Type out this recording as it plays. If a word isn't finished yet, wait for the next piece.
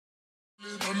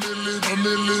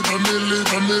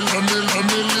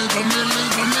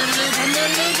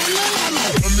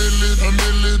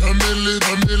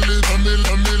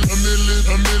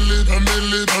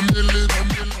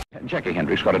Jackie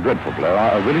Hendricks got a dreadful blow.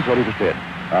 I really thought he was dead.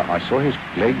 I saw his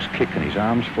legs kick and his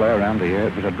arms flare around the air.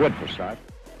 It was a dreadful sight.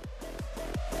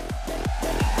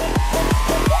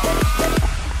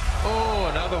 Oh,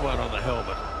 another one on the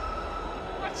helmet.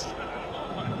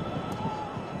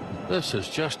 This is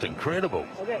just incredible.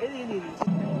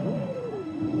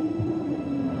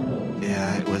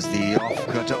 Yeah, it was the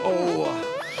off-cutter. Oh,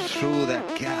 through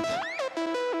that gap.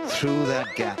 Through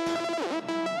that gap.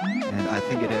 And I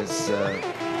think it has hit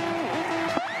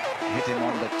him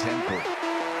on the temple.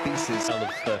 Pieces of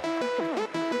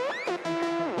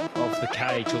the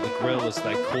cage, or the grill as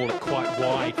they call it, quite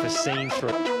wide for seam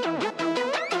through.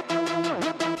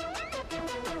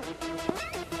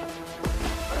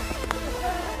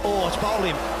 Oh, it's bowled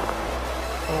him.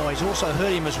 Oh, he's also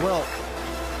hurt him as well.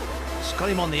 It's got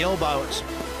him on the elbow. It's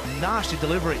nasty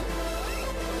delivery.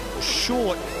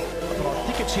 Short, but I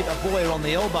think it's hit a Boyer on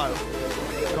the elbow.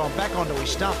 Gone back onto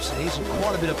his stumps, and he's in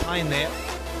quite a bit of pain there.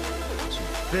 It's a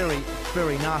very,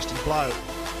 very nasty blow.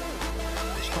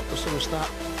 It's not the sort of start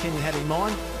Kenny had in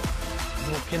mind.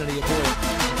 Nor Kennedy a Boyer.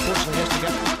 Unfortunately, has to go.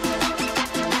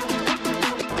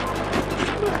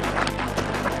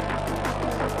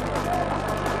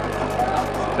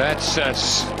 That's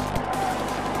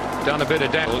done a bit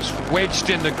of damage. Wedged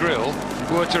in the grill.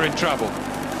 Woods are in trouble.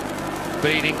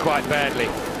 Bleeding quite badly.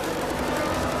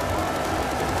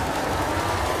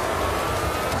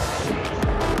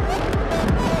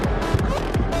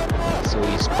 So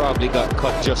he's probably got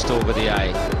cut just over the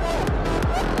eye.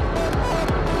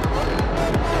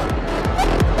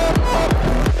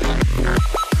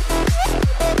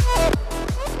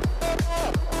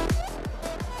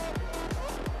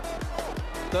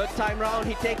 Third time round,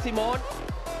 he takes him on.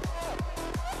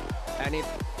 And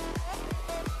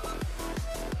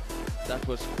that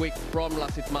was quick from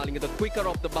Lasith Malinga, the quicker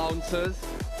of the bouncers.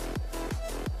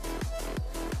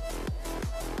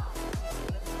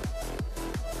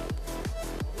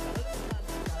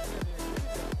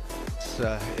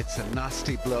 It's a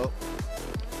nasty blow,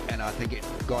 and I think it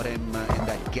got him in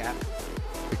that gap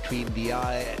between the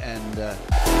eye and I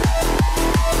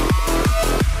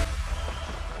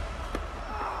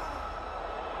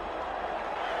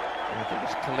think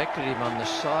it's collected him on the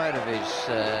side of his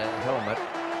helmet,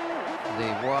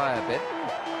 the wire bit.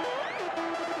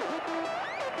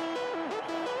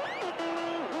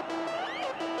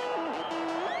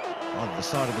 on the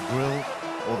side of the grill,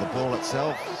 or the ball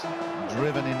itself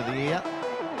driven into the ear.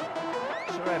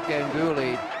 Sourav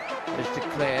Ganguly is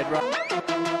declared.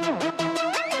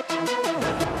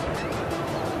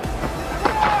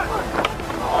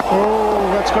 Oh,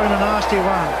 that's going a nasty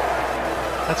one.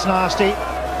 That's nasty.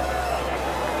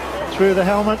 Through the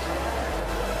helmet.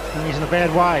 And he's in a bad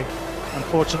way,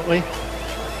 unfortunately.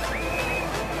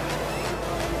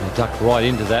 He ducked right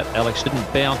into that. Alex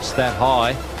didn't bounce that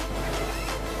high.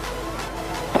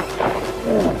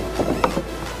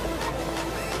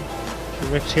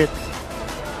 Direct hit.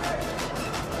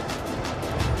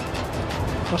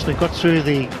 Possibly got through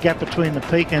the gap between the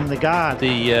peak and the guard.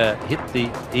 The hit the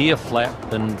ear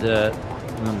flap, and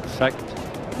in fact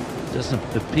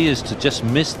appears to just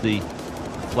miss the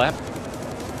flap.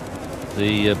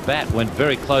 The bat went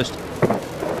very close.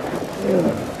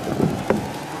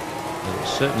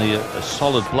 Certainly a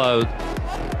solid blow.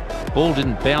 Ball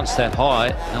didn't bounce that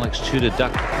high. Alex Tudor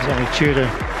ducked. As only Tudor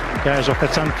goes off.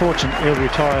 That's unfortunate. He'll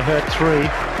retire hurt 3.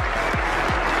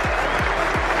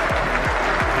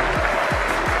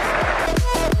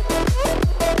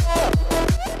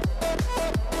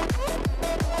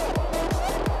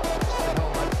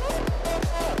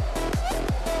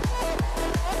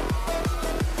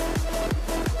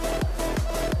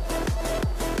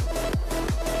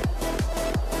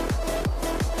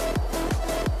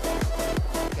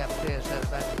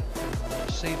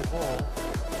 See the ball.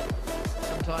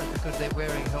 Sometimes because they're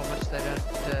wearing helmets, they don't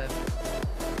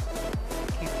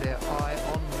keep their eye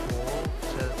on the ball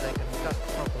so that they can duck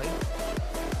properly.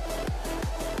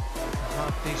 A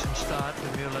half-decent start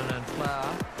for Mullen and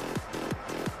Flower.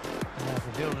 Now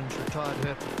Vervilden's retired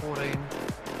her for 14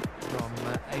 from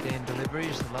 18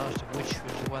 deliveries, the last of which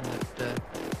was the one that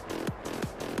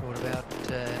brought about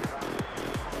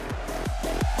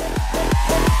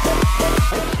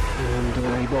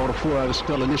and he bowled a 4-over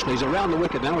spell initially. He's around the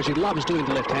wicket now, which he loves doing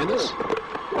to left-handers.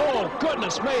 Oh,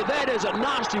 goodness me, that is a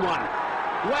nasty one.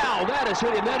 Wow, that has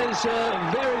hit him. That is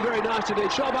very, very nasty.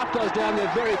 Shoaib Akhtar's down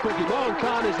there very quickly. Mohan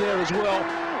Khan is there as well.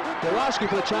 They're asking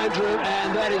for the change room,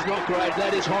 and that is not great.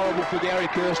 That is horrible for Gary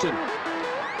Kirsten.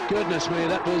 Goodness me,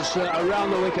 that was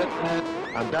around the wicket.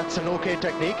 And that's an okay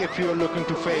technique if you're looking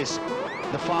to face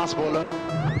the fast bowler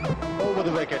over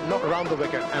the wicket, not around the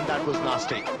wicket, and that was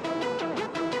nasty.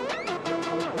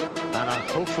 And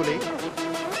hopefully,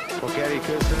 for Gary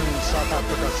Kirsten and South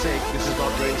Africa's sake, this is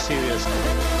not very serious.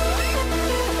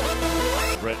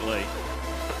 Brett Lee.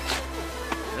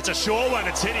 It's a sure one,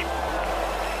 it's hit him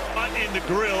right in the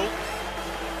grill.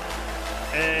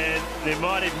 And there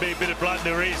might even be a bit of blood,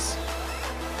 there is.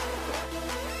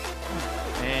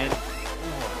 And,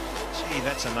 gee,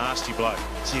 that's a nasty blow.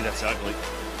 Gee, that's ugly.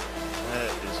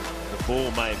 The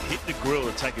ball may have hit the grill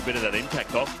and take a bit of that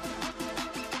impact off.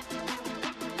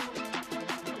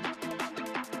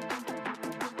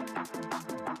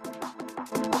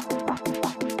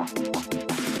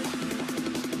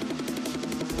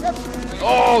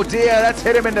 Oh dear, that's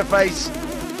hit him in the face.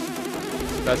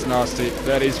 That's nasty.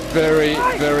 That is very,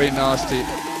 very nasty.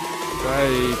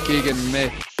 Hey, Keegan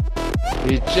Meth.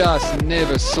 He just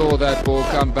never saw that ball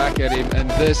come back at him, and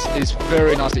this is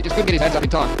very nasty. Just couldn't get his hands up in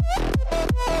time.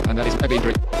 And that is a big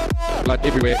injury. Blood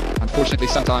everywhere. Unfortunately,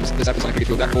 sometimes this happens on a cricket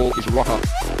field. That ball is rock hard.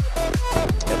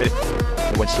 It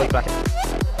went straight back.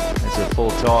 It's a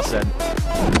full toss and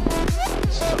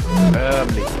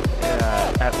firmly.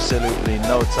 Yeah, absolutely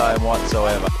no time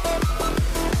whatsoever.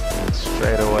 And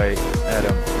straight away at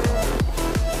him.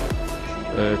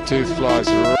 Tooth flies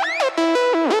right